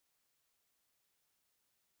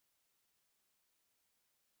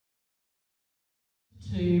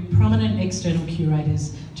to prominent external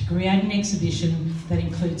curators to create an exhibition that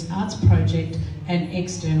includes arts project and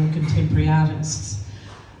external contemporary artists.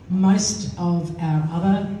 Most of our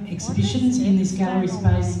other exhibitions in this gallery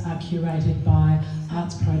space are curated by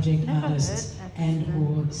arts project artists and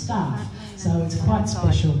or staff, so it's quite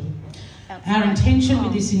special. Our intention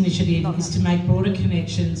with this initiative is to make broader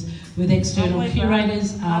connections with external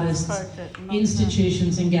curators, artists,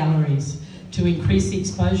 institutions and galleries to increase the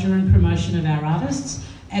exposure and promotion of our artists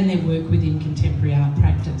and their work within contemporary art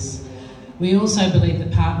practice. We also believe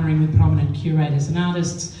that partnering with prominent curators and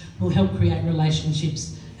artists will help create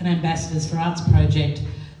relationships and ambassadors for Arts Project,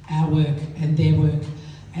 our work and their work.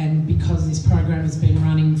 And because this program has been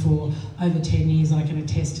running for over 10 years, I can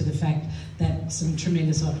attest to the fact that some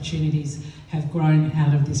tremendous opportunities have grown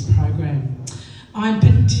out of this program. I'm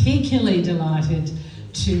particularly delighted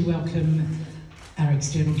to welcome our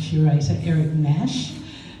external curator, Erub Nash,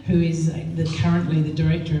 who is currently the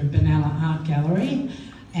director of Benalla Art Gallery.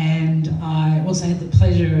 And I also had the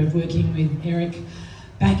pleasure of working with Eric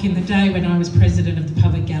back in the day when I was president of the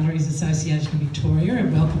Public Galleries Association of Victoria,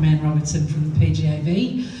 and welcome Anne Robertson from the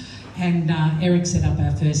PGAV. And Eric set up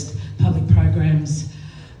our first public program,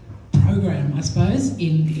 I suppose,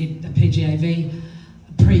 in the PGAV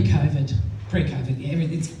pre-COVID, yeah,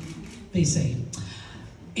 everything's BC.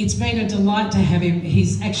 It's been a delight to have him.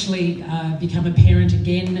 He's actually become a parent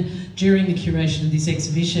again during the curation of this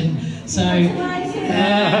exhibition. So, yeah.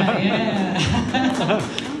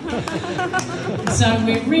 So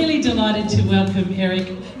we're really delighted to welcome Eric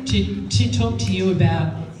to talk to you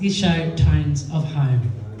about his show, Tones of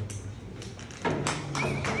Home.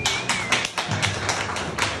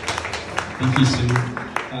 Thank you, Sue.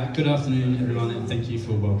 Good afternoon, everyone, and thank you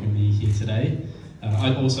for welcoming me here today.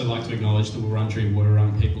 I'd also like to acknowledge the Wurundjeri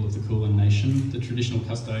Wurrung people of the Kulin Nation, the traditional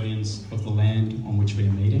custodians of the land on which we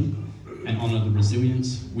are meeting, and honour the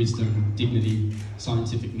resilience, wisdom, dignity,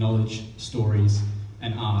 scientific knowledge, stories,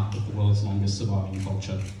 and art of the world's longest surviving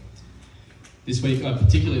culture. This week, I'd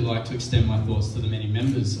particularly like to extend my thoughts to the many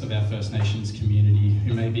members of our First Nations community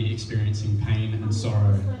who may be experiencing pain and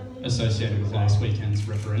sorrow associated with last weekend's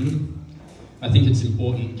referendum. I think it's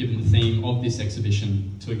important, given the theme of this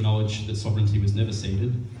exhibition, to acknowledge that sovereignty was never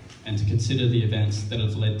ceded and to consider the events that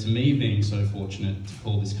have led to me being so fortunate to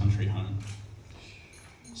call this country home.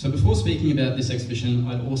 So before speaking about this exhibition,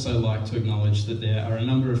 I'd also like to acknowledge that there are a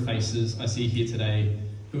number of faces I see here today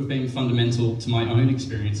who have been fundamental to my own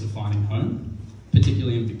experience of finding home,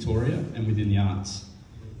 particularly in Victoria and within the arts.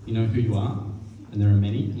 You know who you are, and there are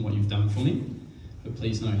many, and what you've done for me, but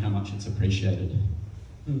please know how much it's appreciated.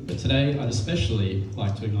 But today, I'd especially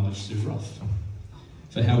like to acknowledge Sue Roth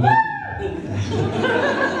for how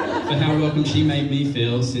welcome she made me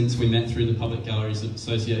feel since we met through the Public Galleries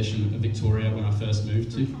Association of Victoria when I first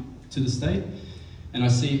moved to the state. And I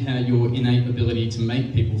see how your innate ability to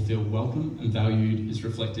make people feel welcome and valued is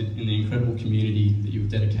reflected in the incredible community that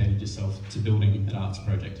you've dedicated yourself to building at Arts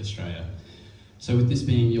Project Australia. So with this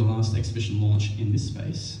being your last exhibition launch in this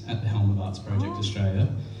space at the helm of Arts Project Australia,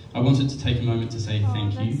 I wanted to take a moment to say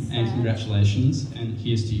thank you and congratulations, and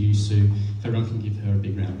here's to you, Sue. If everyone can give her a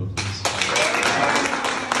big round of applause.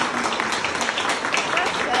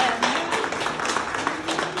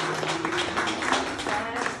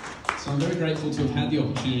 So I'm very grateful to have had the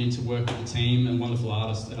opportunity to work with the team and wonderful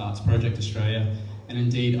artists at Arts Project Australia, and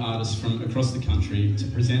indeed artists from across the country, to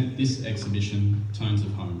present this exhibition, Tones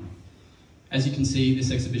of Home. As you can see,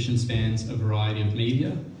 this exhibition spans a variety of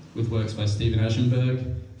media, with works by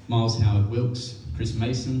Ajzenberg, Miles Howard-Wilks, Chris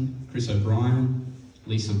Mason, Chris O'Brien,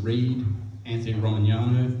 Lisa Reid, Anthony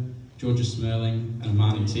Romagnano, Georgia Szmerling and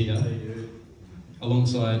Amani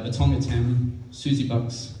alongside Atong Atem, Susie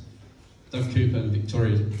Buykx, Doug Cooper and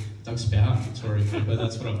Doug Spowart, Victoria Cooper,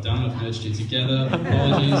 that's what I've done, I've merged you together,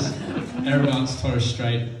 apologies, Erub, Torres,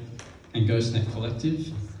 Strait and Ghostnet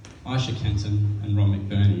Collective, Aishah, Kenton and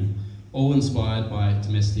McBurnie, all inspired by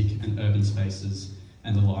domestic and urban spaces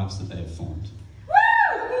and the lives that they have formed.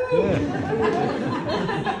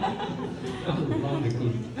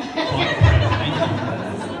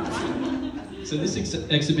 So this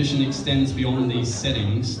exhibition extends beyond these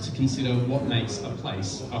settings to consider what makes a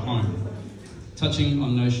place a home, touching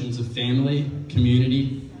on notions of family,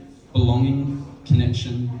 community, belonging,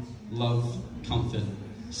 connection, love, comfort,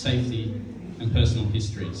 safety, and personal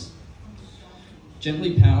histories.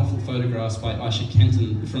 Gently powerful photographs by Aishah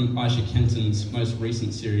Kenton from Aishah Kenton's most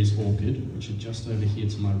recent series, Orchid, which are just over here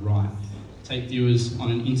to my right, take viewers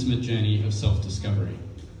on an intimate journey of self-discovery.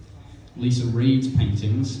 Lisa Reid's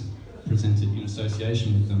paintings, presented in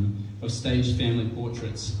association with them, of staged family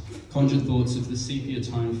portraits, conjure thoughts of the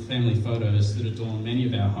sepia-toned family photos that adorn many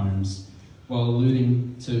of our homes, while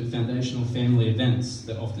alluding to foundational family events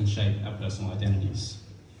that often shape our personal identities.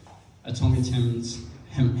 Atong Atem's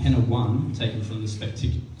Henna 1, taken from the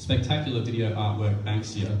spectacular video artwork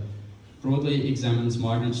Banksia, broadly examines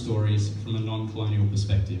migrant stories from a non-colonial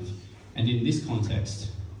perspective, and in this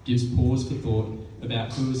context, gives pause for thought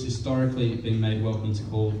about who has historically been made welcome to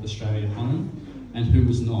call Australia home, and who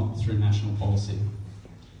was not through national policy.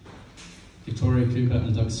 Victoria Cooper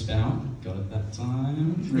and Buykx, got it that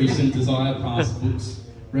time, recent Desire Past books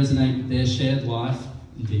resonate with their shared life,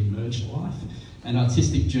 indeed merged life, and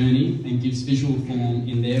artistic journey, and gives visual form,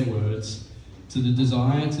 in their words, to the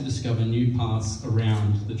desire to discover new paths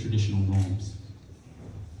around the traditional norms.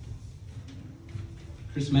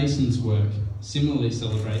 Chris Mason's work similarly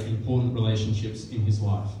celebrates important relationships in his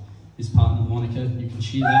life. His partner Monica, you can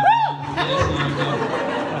cheer that.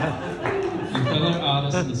 And fellow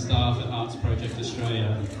artists and staff at Arts Project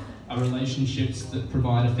Australia are relationships that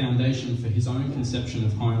provide a foundation for his own conception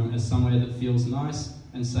of home as somewhere that feels nice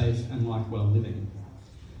and safe and like well living.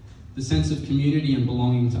 The sense of community and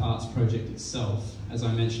belonging to Arts Project itself, as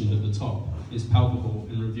I mentioned at the top, is palpable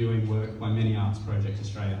in reviewing work by many Arts Project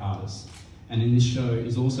Australia artists, and in this show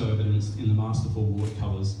is also evidenced in the masterful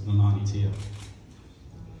watercolours of Amani.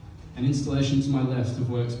 An installation to my left of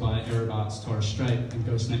works by Erub Arts Torres Strait and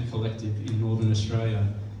Ghostnet Collective in Northern Australia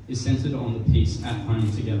is centred on the piece At Home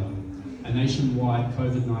Together, a nationwide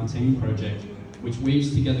COVID-19 project which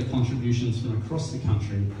weaves together contributions from across the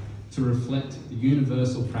country to reflect the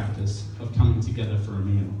universal practice of coming together for a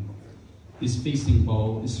meal. This feasting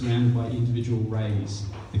bowl is surrounded by individual rays,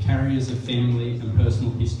 the carriers of family and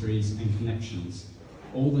personal histories and connections,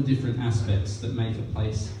 all the different aspects that make a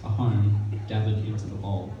place a home gathered into the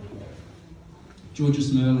bowl. Georgia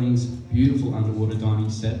Szmerling's beautiful underwater dining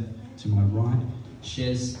set, to my right,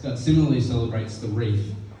 similarly celebrates the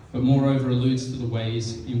reef, but moreover alludes to the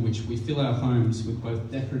ways in which we fill our homes with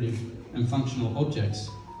both decorative and functional objects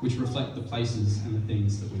which reflect the places and the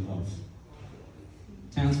things that we love.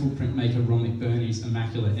 Townsville printmaker Ron McBurnie's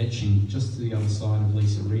immaculate etching just to the other side of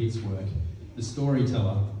Lisa Reid's work, The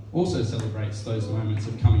Storyteller, also celebrates those moments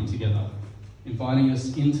of coming together, inviting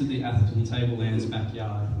us into the Atherton Tableland's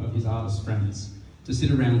backyard of his artist friends to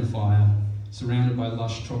sit around the fire, surrounded by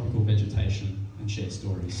lush tropical vegetation and share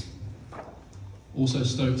stories. Also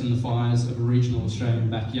stoked in the fires of a regional Australian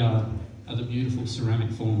backyard are the beautiful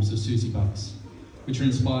ceramic forms of Susie Buykx, which are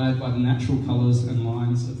inspired by the natural colours and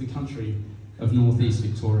lines of the country of northeast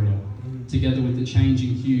Victoria, together with the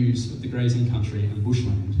changing hues of the grazing country and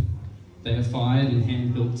bushland. They are fired in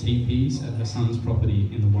hand-built teepees at her son's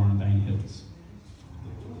property in the Warrambane Hills.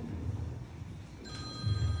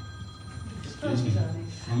 Excuse me.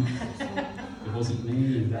 It wasn't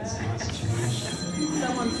me, that's nice change.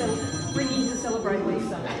 Someone's ringing to celebrate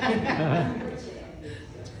Lisa.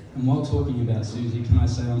 And while talking about Susie, can I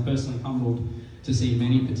say I'm personally humbled to see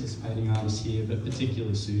many participating artists here, but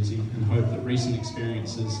particularly Susie, and hope that recent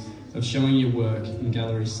experiences of showing your work in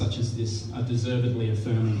galleries such as this are deservedly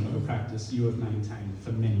affirming of a practice you have maintained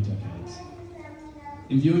for many decades.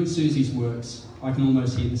 In viewing Susie's works, I can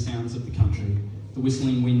almost hear the sounds of the country, the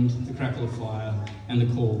whistling wind, the crackle of fire, and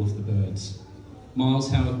the call of the birds.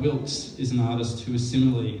 Howard-Wilks is an artist who is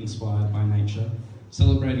similarly inspired by nature,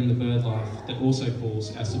 celebrating the bird life that also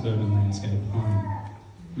calls our suburban landscape home.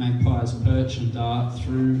 Magpies perch and dart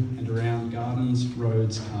through and around gardens,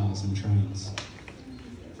 roads, cars and trains.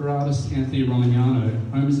 For artist Anthony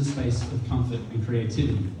Romagnano, home is a space of comfort and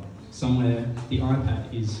creativity, somewhere the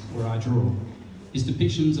iPad is where I draw. His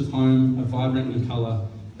depictions of home are vibrant in colour,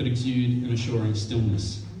 but exude an assuring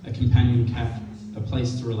stillness, a companion cat, a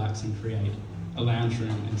place to relax and create, a lounge room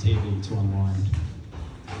and TV to unwind.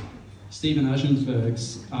 Stephen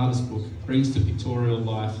Ajzenberg's artist book brings to pictorial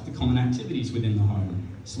life the common activities within the home,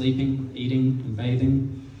 sleeping, eating and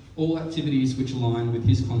bathing, all activities which align with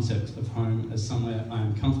his concept of home as somewhere I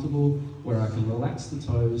am comfortable, where I can relax the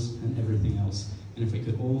toes and everything else. And if we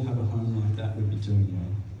could all have a home like that, we'd be doing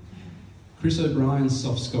well. Chris O'Brien's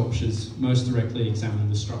soft sculptures most directly examine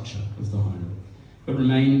the structure of the home, but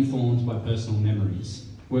remain informed by personal memories.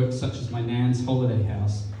 Works such as my Nan's holiday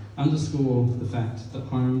house underscore the fact that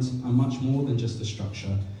homes are much more than just a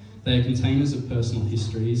structure. They are containers of personal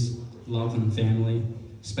histories, love and family,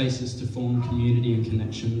 spaces to form community and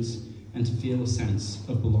connections, and to feel a sense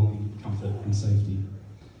of belonging, comfort and safety.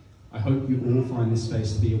 I hope you all find this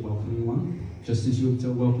space to be a welcoming one, just as you would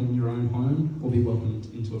feel welcome in your own home or be welcomed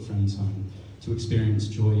into a friend's home to experience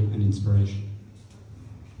joy and inspiration.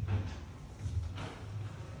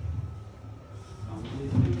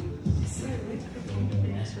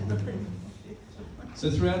 So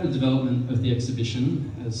throughout the development of the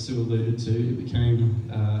exhibition, as Sue alluded to, it became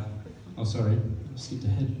I skipped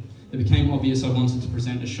ahead. It became obvious I wanted to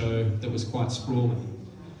present a show that was quite sprawling.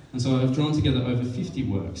 And so I've drawn together over 50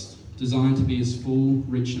 works, designed to be as full,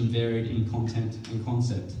 rich and varied in content and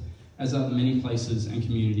concept, as are the many places and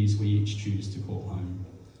communities we each choose to call home.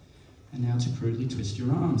 And now to crudely twist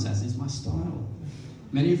your arms, as is my style.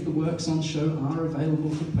 Many of the works on show are available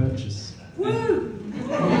for purchase. Woo!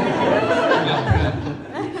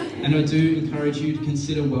 And I do encourage you to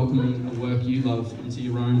consider welcoming a work you love into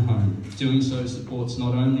your own home. Doing so supports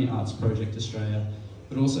not only Arts Project Australia,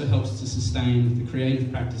 but also helps to sustain the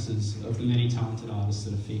creative practices of the many talented artists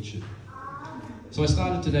that are featured. So I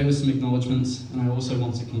started today with some acknowledgements, and I also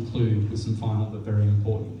want to conclude with some final but very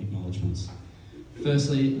important acknowledgements.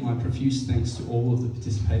 Firstly, my profuse thanks to all of the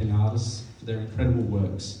participating artists for their incredible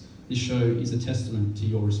works. This show is a testament to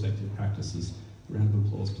your respective practices. A round of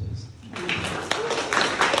applause, please.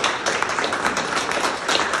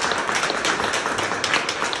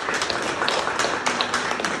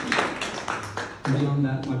 And beyond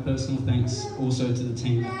that, my personal thanks also to the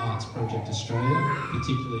team at Arts Project Australia,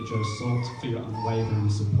 particularly Joe Salt, for your unwavering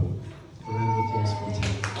support. A round of applause for the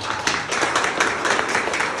team.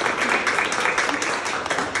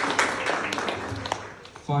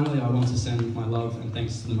 Finally, I want to send my love and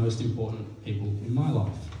thanks to the most important people in my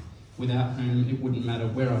life, without whom it wouldn't matter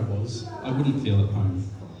where I was, I wouldn't feel at home.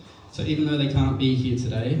 So even though they can't be here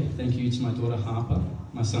today, thank you to my daughter Harper,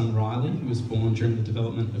 my son Riley, who was born during the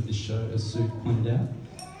development of this show, as Sue pointed out,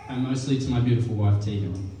 and mostly to my beautiful wife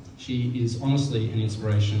Tegan. She is honestly an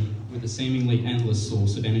inspiration, with a seemingly endless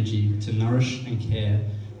source of energy to nourish and care,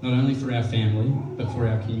 not only for our family, but for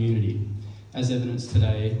our community, as evidenced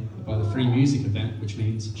today by the free music event, which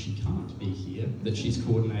means she can't be here, that she's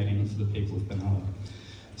coordinating for the people of Benalla.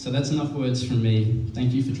 So that's enough words from me.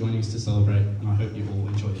 Thank you for joining us to celebrate, and I hope you all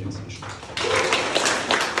enjoy the exhibition.